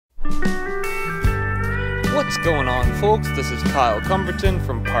What's going on, folks? This is Kyle Cumberton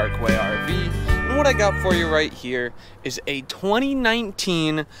from Parkway RV, and what I got for you right here is a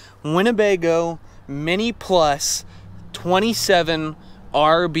 2019 Winnebago Minnie Plus 27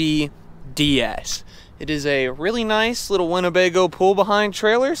 RB DS. It is a really nice little Winnebago pull-behind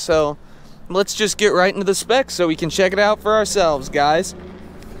trailer, so let's just get right into the specs so we can check it out for ourselves, guys.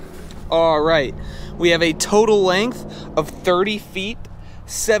 Alright, we have a total length of 30 feet,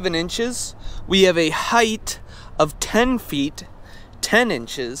 7 inches. We have a height of 10 feet, 10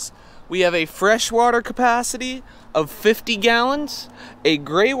 inches. We have a freshwater capacity of 50 gallons, a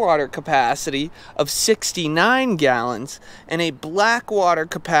gray water capacity of 69 gallons, and a black water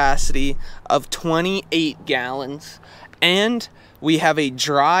capacity of 28 gallons. And we have a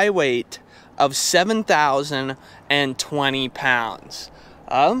dry weight of 7,020 pounds.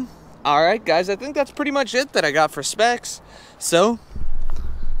 Alright guys, I think that's pretty much it that I got for specs. So,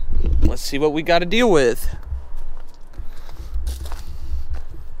 let's see what we got to deal with.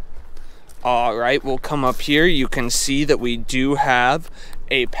 Alright, we'll come up here. You can see that we do have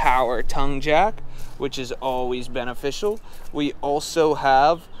a power tongue jack, which is always beneficial. We also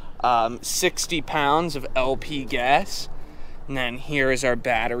have 60 pounds of LP gas. And then here is our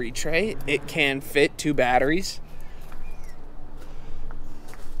battery tray. It can fit 2 batteries.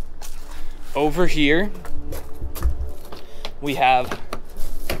 Over here, we have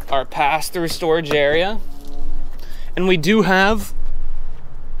our pass-through storage area, and we do have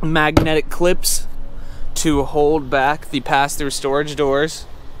magnetic clips to hold back the pass-through storage doors.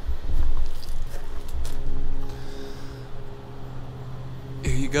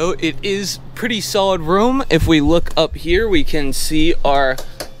 Here you go. It is pretty solid room. If we look up here, we can see our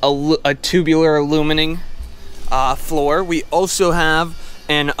a tubular aluminum floor. We also have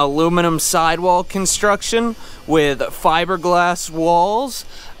an aluminum sidewall construction with fiberglass walls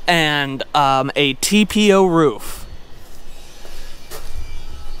and a TPO roof.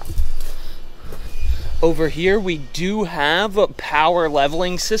 Over here we do have a power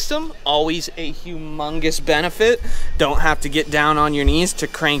leveling system, always a humongous benefit. Don't have to get down on your knees to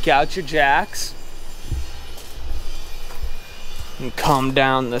crank out your jacks. And come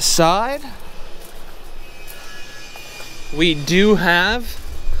down the side. We do have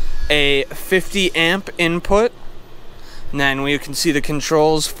a 50 amp input, and then we can see the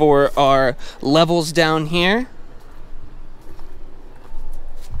controls for our levels down here.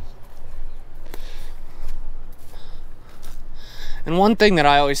 And one thing that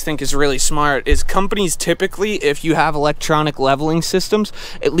I always think is really smart is companies typically, if you have electronic leveling systems,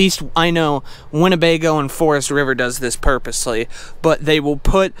 at least I know Winnebago and Forest River does this purposely, but they will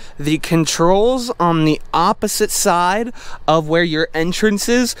put the controls on the opposite side of where your entrance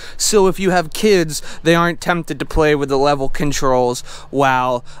is, so if you have kids, they aren't tempted to play with the level controls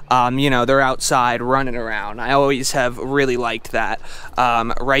while, you know, they're outside running around. I always have really liked that.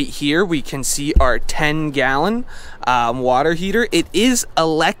 Right here, we can see our 10-gallon water heater. It is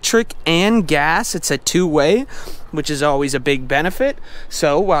electric and gas. It's a two-way, which is always a big benefit.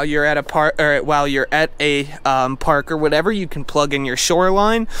 So while you're at a park or park or whatever, you can plug in your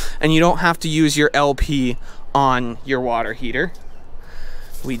Shoreline, and you don't have to use your LP on your water heater.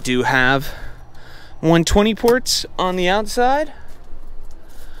 We do have 120 ports on the outside.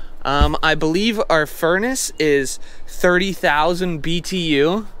 I believe our furnace is 30,000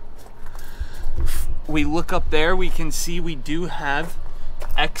 BTU. We look up there, we can see we do have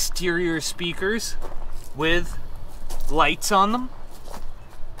exterior speakers with lights on them.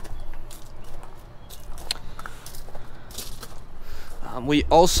 We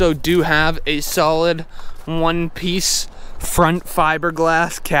also do have a solid one-piece front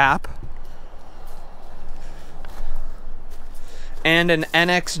fiberglass cap and an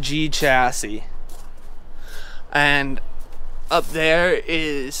NXG chassis. And up there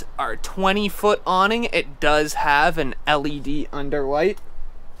is our 20-foot awning. It does have an LED underlight.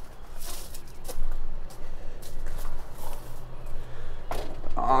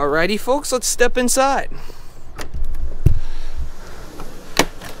 Alrighty folks, let's step inside.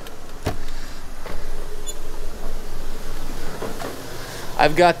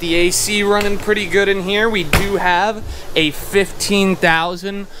 I've got the AC running pretty good in here. We do have a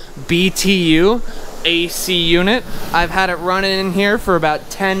 15,000 BTU AC unit. I've had it running in here for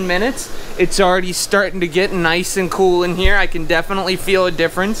about 10 minutes. It's already starting to get nice and cool in here. I can definitely feel a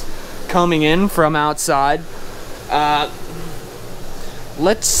difference coming in from outside.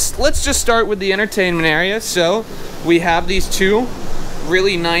 Let's just start with the entertainment area. So we have these two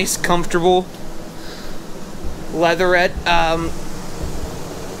really nice, comfortable leatherette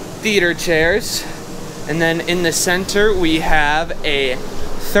theater chairs, and then in the center we have a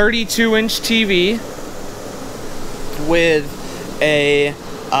 32-inch TV with a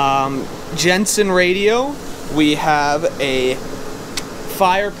Jensen radio. We have a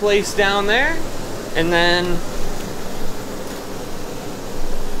fireplace down there, and then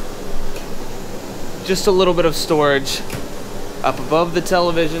just a little bit of storage up above the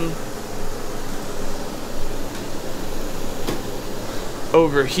television.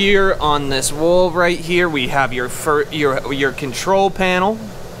 Over here on this wall right here, we have your control panel.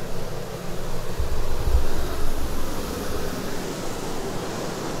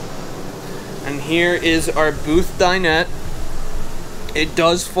 And here is our booth dinette. It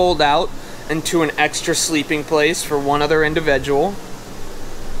does fold out into an extra sleeping place for one other individual.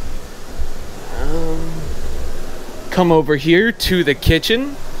 Come over here to the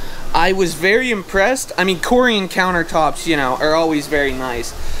kitchen. I was very impressed. I mean, Korean countertops, you know, are always very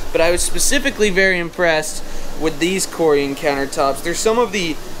nice. But I was specifically very impressed with these Korean countertops. They're some of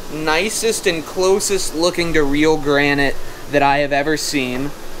the nicest and closest looking to real granite that I have ever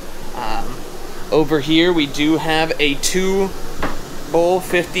seen. Over here, we do have a 2-bowl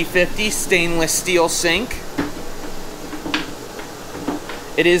 50/50 stainless steel sink.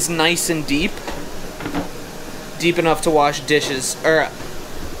 It is nice and deep. Deep enough to wash dishes, or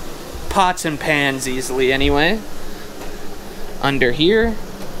pots and pans easily anyway. Under here,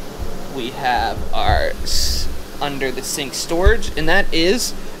 we have our under the sink storage, and that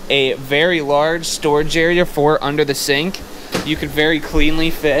is a very large storage area for under the sink. You could very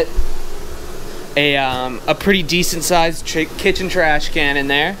cleanly fit a pretty decent sized kitchen trash can in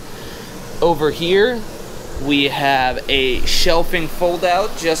there. Over here, we have a shelving fold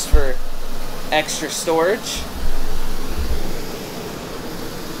out just for extra storage.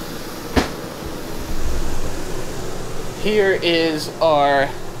 Here is our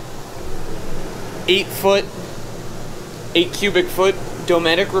 8 cubic foot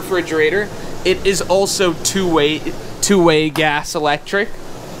Dometic refrigerator. It is also two-way gas electric.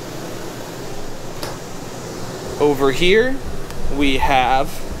 Over here, we have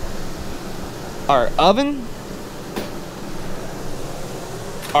our oven,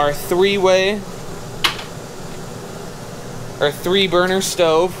 our 3-burner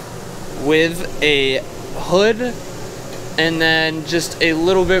stove with a hood, and then just a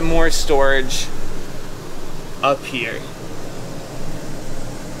little bit more storage up here.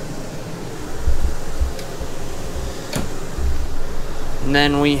 And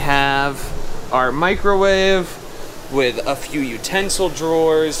then we have our microwave with a few utensil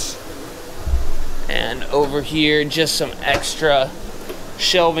drawers, and over here just some extra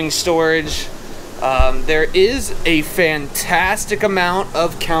shelving storage. There is a fantastic amount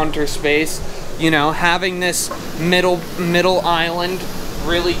of counter space. You know, having this middle island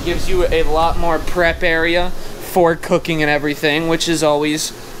really gives you a lot more prep area for cooking and everything, which is always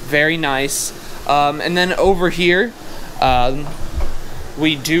very nice. And then over here,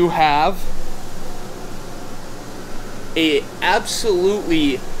 we do have a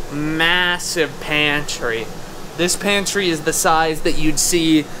absolutely massive pantry. This pantry is the size that you'd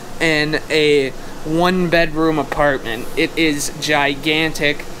see in a 1-bedroom apartment. It is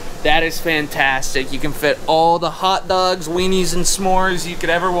gigantic. That is fantastic. You can fit all the hot dogs, weenies, and s'mores you could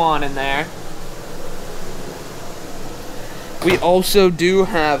ever want in there. We also do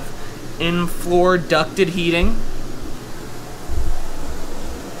have in-floor ducted heating.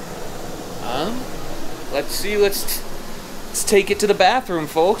 Let's see, let's take it to the bathroom,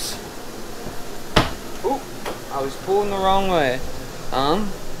 folks. Oop, I was pulling the wrong way.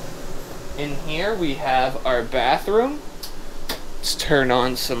 In here we have our bathroom. Let's turn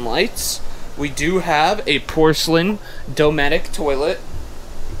on some lights. We do have a porcelain Dometic toilet.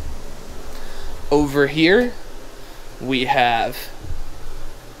 Over here, we have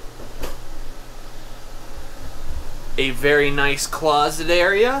a very nice closet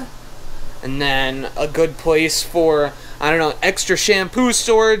area. And then a good place for, I don't know, extra shampoo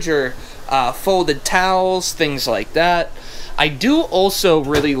storage or folded towels, things like that. I do also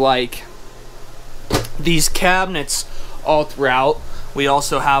really like these cabinets all throughout. We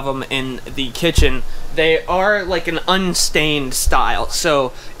also have them in the kitchen. They are like an unstained style.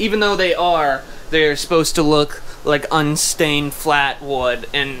 So even though they're supposed to look like unstained flat wood,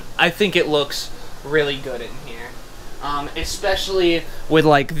 and I think it looks really good in here. Especially with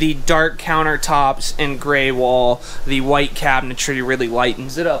like the dark countertops and gray wall, the white cabinetry really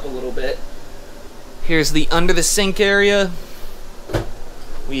lightens it up a little bit. Here's the under the sink area.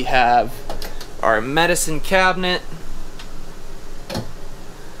 We have our medicine cabinet.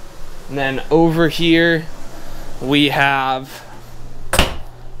 And then over here we have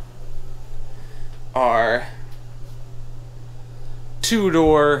our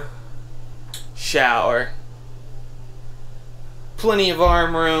 2-door shower. plenty of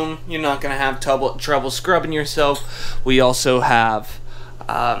arm room. You're not gonna have trouble scrubbing yourself. We also have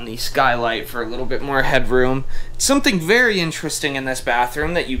the skylight for a little bit more headroom. Something very interesting in this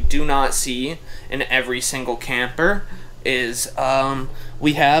bathroom that you do not see in every single camper is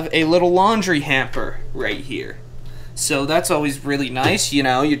we have a little laundry hamper right here. So that's always really nice. You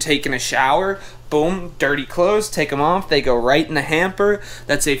know, you're taking a shower, boom, dirty clothes, take them off, they go right in the hamper.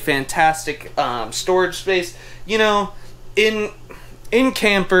 That's a fantastic storage space. You know, in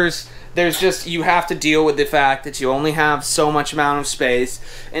campers, there's just, you have to deal with the fact that you only have so much amount of space,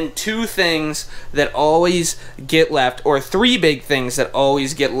 and two things that always get left, or three big things that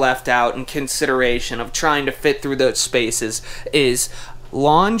always get left out in consideration of trying to fit through those spaces is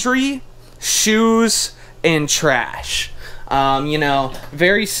laundry, shoes, and trash. You know,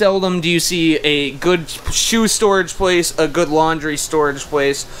 very seldom do you see a good shoe storage place, a good laundry storage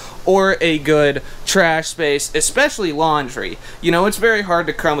place, or a good trash space, especially laundry. You know, it's very hard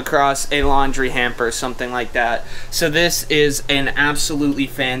to come across a laundry hamper or something like that. So this is an absolutely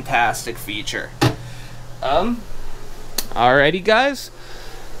fantastic feature. Alrighty guys,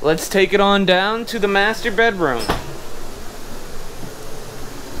 let's take it on down to the master bedroom.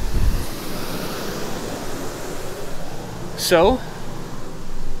 So,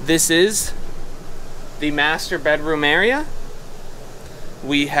 this is the master bedroom area.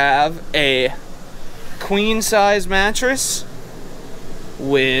 We have a queen size mattress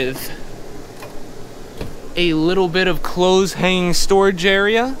with a little bit of clothes hanging storage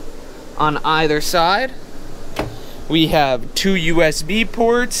area on either side. We have two USB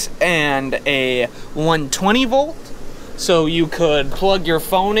ports and a 120 volt, so you could plug your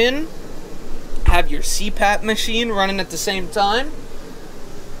phone in, have your CPAP machine running at the same time.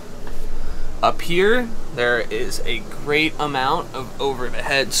 Up here, there is a great amount of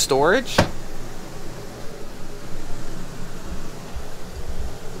over-the-head storage.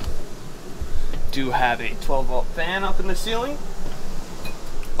 Do have a 12-volt fan up in the ceiling.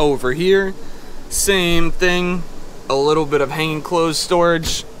 Over here, same thing, a little bit of hanging clothes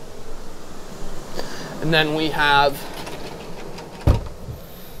storage. And then we have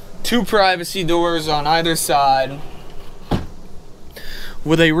two privacy doors on either side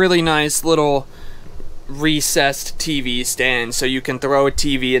with a really nice little recessed TV stand, so you can throw a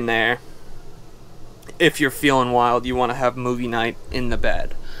TV in there if you're feeling wild, you want to have movie night in the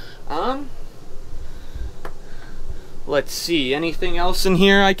bed. Let's see, anything else in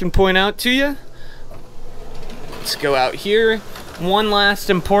here I can point out to you? Let's go out here. One last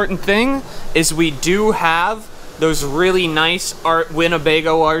important thing is we do have those really nice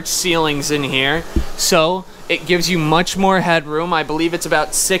Winnebago arch ceilings in here, so it gives you much more headroom. I believe it's about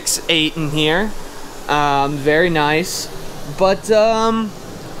 6'8" in here. Very nice. But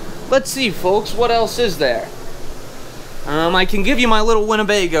let's see, folks, what else is there? I can give you my little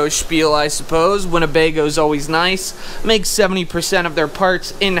Winnebago spiel, I suppose. Winnebago's always nice. Makes 70% of their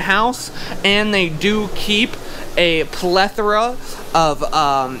parts in-house, and they do keep a plethora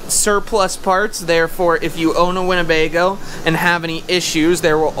of surplus parts. Therefore, if you own a Winnebago and have any issues,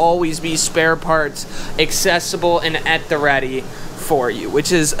 there will always be spare parts accessible and at the ready for you,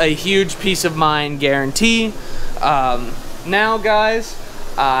 which is a huge peace of mind guarantee. Now, guys,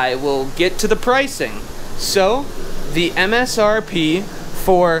 I will get to the pricing. So, the MSRP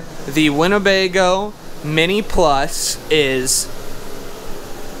for the Winnebago Minnie Plus is,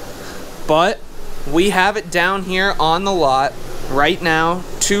 but we have it down here on the lot right now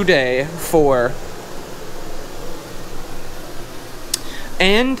today for,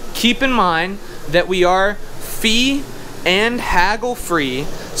 and keep in mind that we are fee and haggle free,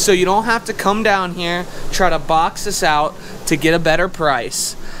 so you don't have to come down here, try to box us out to get a better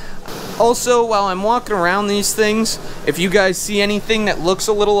price. Also, while I'm walking around these things, if you guys see anything that looks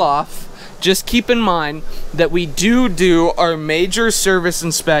a little off, just keep in mind that we do our major service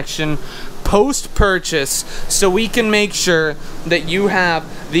inspection post-purchase, so we can make sure that you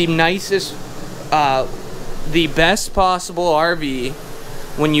have the nicest, the best possible RV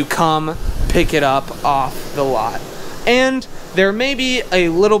when you come pick it up off the lot. And there may be a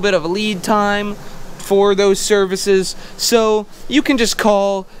little bit of a lead time for those services, so you can just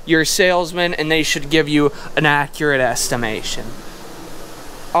call your salesman and they should give you an accurate estimation.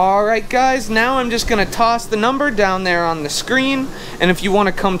 Alright guys, now I'm just going to toss the number down there on the screen, and if you want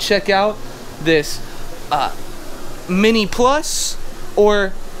to come check out this Minnie Plus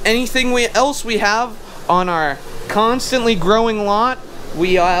or anything else we have on our constantly growing lot,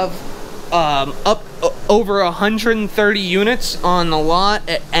 we have up over 130 units on the lot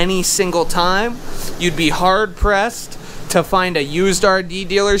at any single time. You'd be hard pressed to find a used RD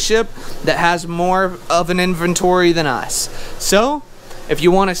dealership that has more of an inventory than us. So, if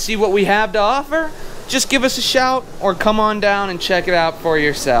you want to see what we have to offer, just give us a shout or come on down and check it out for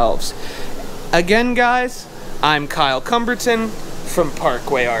yourselves. Again, guys, I'm Kyle Cumberton from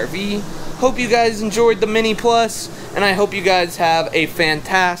Parkway RV. Hope you guys enjoyed the Minnie Plus, and I hope you guys have a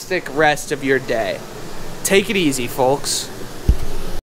fantastic rest of your day. Take it easy, folks.